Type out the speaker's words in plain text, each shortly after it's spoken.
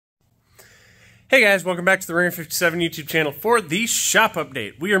Hey guys, welcome back to the Ringer 57 YouTube channel for the shop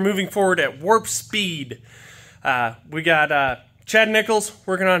update. We are moving forward at warp speed. We got Chad Nichols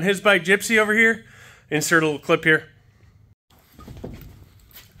working on his bike Gypsy over here. Insert a little clip here.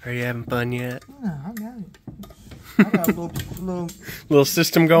 Are you having fun yet? Yeah, I got it. I got a little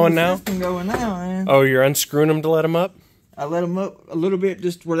system going now? System going now, man. Oh, you're unscrewing them to let them up? I let them up a little bit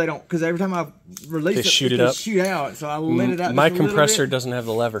just where they don't, because every time I release it, shoot it shoot out. So I let it out. My compressor doesn't have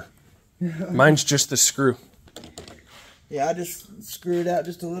the lever. Mine's just the screw. Yeah, I just screw it out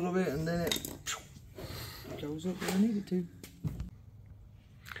just a little bit and then it goes up where I need it to.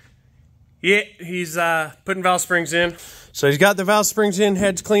 Yeah, he's putting valve springs in. So he's got the valve springs in,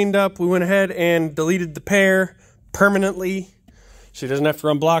 head's cleaned up. We went ahead and deleted the pair permanently, so he doesn't have to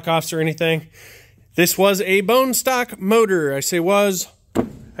run block offs or anything. This was a bone stock motor. I say was.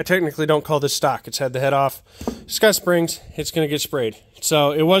 I technically don't call this stock. It's had the head off. It's got springs. It's going to get sprayed.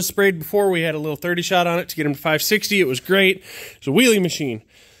 So it was sprayed before. We had a little 30 shot on it to get him to 560. It was great. It's a wheelie machine.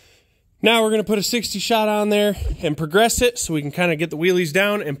 Now we're going to put a 60 shot on there and progress it so we can kind of get the wheelies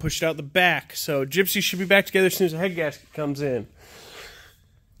down and push it out the back. So Gypsy should be back together as soon as the head gasket comes in.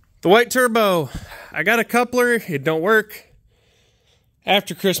 The white turbo. I got a coupler. It don't work.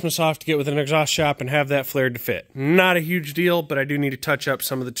 After Christmas, I'll have to get with an exhaust shop and have that flared to fit. Not a huge deal, but I do need to touch up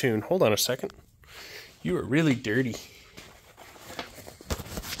some of the tune. Hold on a second. You are really dirty.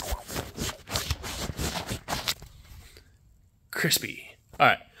 Crispy. All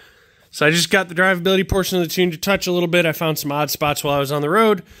right. So I just got the drivability portion of the tune to touch a little bit. I found some odd spots while I was on the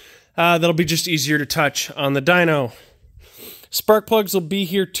road. That'll be just easier to touch on the dyno. Spark plugs will be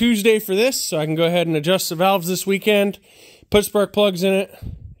here Tuesday for this, so I can go ahead and adjust the valves this weekend. Put spark plugs in it,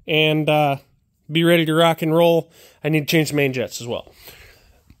 and be ready to rock and roll. I need to change the main jets as well.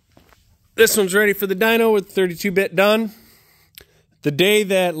 This one's ready for the dyno with 32-bit done. The day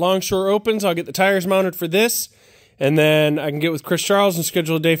that Longshore opens, I'll get the tires mounted for this, and then I can get with Chris Charles and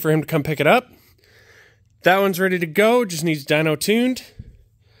schedule a day for him to come pick it up. That one's ready to go, just needs dyno tuned.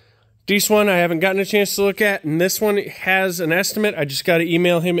 This one I haven't gotten a chance to look at, and this one has an estimate. I just got to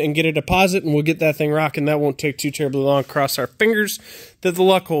email him and get a deposit, and we'll get that thing rocking. That won't take too terribly long. Cross our fingers that the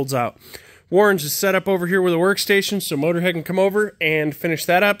luck holds out. Warren's is set up over here with a workstation, so Motorhead can come over and finish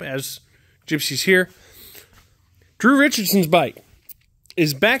that up as Gypsy's here. Drew Richardson's bike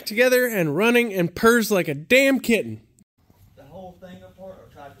is back together and running and purrs like a damn kitten. The whole thing apart,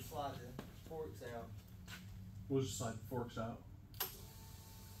 or tried to slide the forks out? We'll just slide the forks out.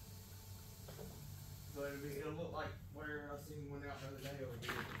 So it'll look like where I seen one out the other day over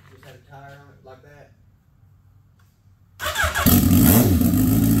here. Just had a tire on it like that.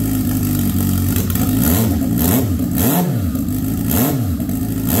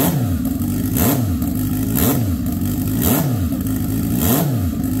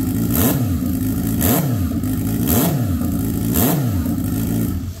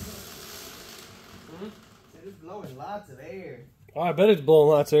 It's blowing lots of air. Oh, I bet it's blowing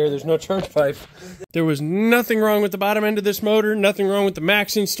lots of air. There's no charge pipe. There was nothing wrong with the bottom end of this motor, nothing wrong with the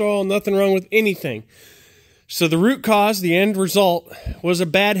max install, nothing wrong with anything. So the root cause, the end result, was a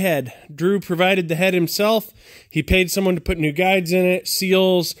bad head. Drew provided the head himself. He paid someone to put new guides in it,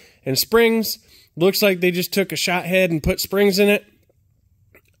 seals, and springs. Looks like they just took a shot head and put springs in it.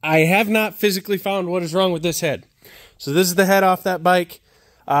 I have not physically found what is wrong with this head. So this is the head off that bike.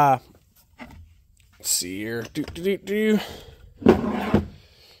 Let's see here.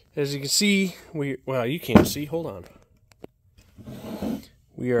 As you can see, well, you can't see. Hold on.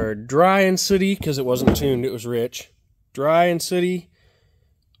 We are dry and sooty because it wasn't tuned. It was rich. Dry and sooty.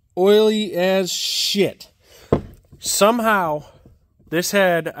 Oily as shit. Somehow, this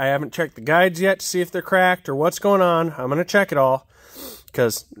head, I haven't checked the guides yet to see if they're cracked or what's going on. I'm going to check it all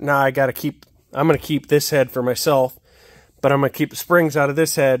because now I'm going to keep this head for myself, but I'm going to keep the springs out of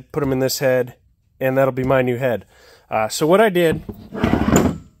this head, put them in this head, and that'll be my new head. So what I did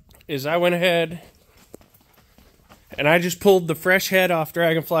is I went ahead and I just pulled the fresh head off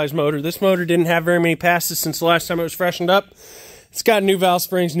Dragonfly's motor. This motor didn't have very many passes since the last time it was freshened up. It's got new valve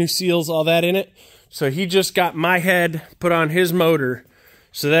springs, new seals, all that in it. So he just got my head put on his motor.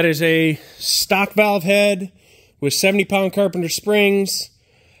 So that is a stock valve head with 70-pound Carpenter springs,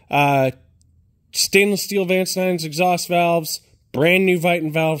 stainless steel Vance 9's exhaust valves, brand new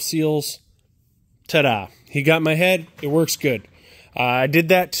Viton valve seals. Ta-da. He got my head. It works good. I did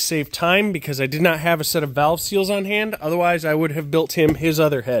that to save time because I did not have a set of valve seals on hand. Otherwise, I would have built him his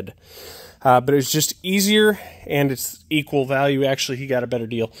other head. But it was just easier, and it's equal value. Actually, he got a better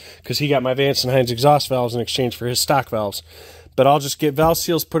deal because he got my Vance & Hines exhaust valves in exchange for his stock valves. But I'll just get valve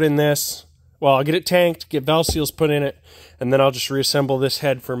seals put in this, well, I'll get it tanked, get valve seals put in it, and then I'll just reassemble this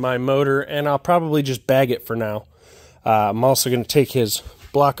head for my motor, and I'll probably just bag it for now. I'm also going to take his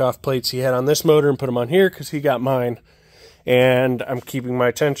block-off plates he had on this motor and put them on here because he got mine. And I'm keeping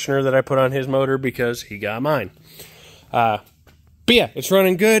my tensioner that I put on his motor because he got mine. But yeah, it's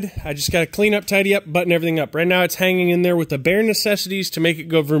running good. I just got to clean up, tidy up, button everything up. Right now it's hanging in there with the bare necessities to make it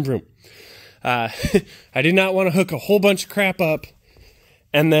go vroom vroom. I did not want to hook a whole bunch of crap up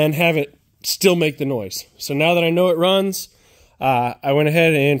and then have it still make the noise. So now that I know it runs, I went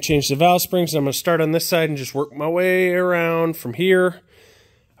ahead and changed the valve springs. I'm going to start on this side and just work my way around from here,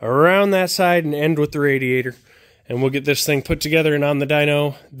 around that side, and end with the radiator. And we'll get this thing put together and on the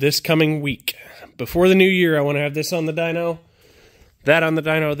dyno this coming week. Before the new year, I want to have this on the dyno, that on the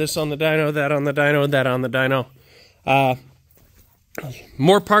dyno, this on the dyno, that on the dyno, that on the dyno.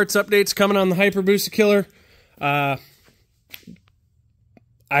 More parts updates coming on the Hyperboosted Killer. I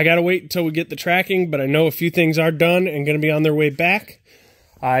got to wait until we get the tracking, but I know a few things are done and going to be on their way back.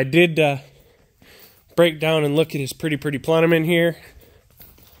 I did break down and look at his pretty plenum in here.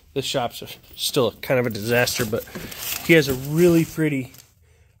 This shop's still kind of a disaster, but he has a really pretty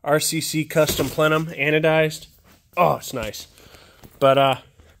RCC custom plenum, anodized. Oh, it's nice. But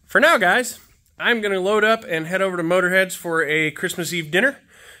for now, guys, I'm going to load up and head over to Motorheads for a Christmas Eve dinner.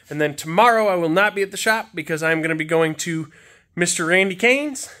 And then tomorrow I will not be at the shop because I'm going to be going to Mr. Randy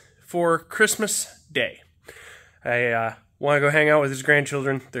Kane's for Christmas Day. I want to go hang out with his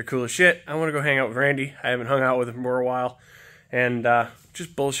grandchildren. They're cool as shit. I want to go hang out with Randy. I haven't hung out with him for a while. And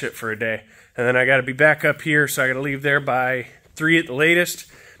just bullshit for a day. And then I got to be back up here, so I got to leave there by 3 at the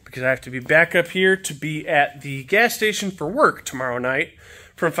latest because I have to be back up here to be at the gas station for work tomorrow night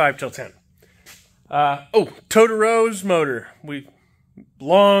from 5 till 10. Totoro's motor.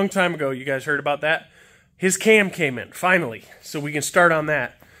 Long time ago, you guys heard about that. His cam came in, finally, so we can start on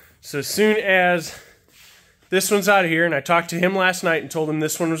that. So as soon as this one's out of here, and I talked to him last night and told him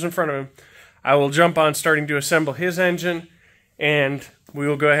this one was in front of him, I will jump on starting to assemble his engine, and we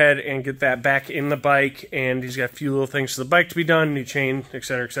will go ahead and get that back in the bike, and he's got a few little things for the bike to be done, new chain,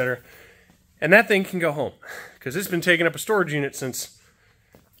 etc., etc. And that thing can go home, because it's been taking up a storage unit since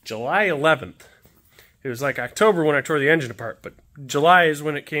July 11th. It was like October when I tore the engine apart, but July is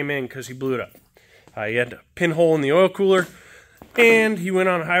when it came in because he blew it up. He had a pinhole in the oil cooler, and he went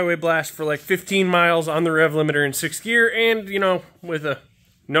on a highway blast for like 15 miles on the rev limiter in 6th gear, and, you know, with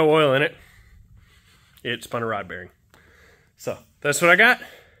no oil in it, it spun a rod bearing. So, that's what I got.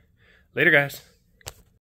 Later, guys.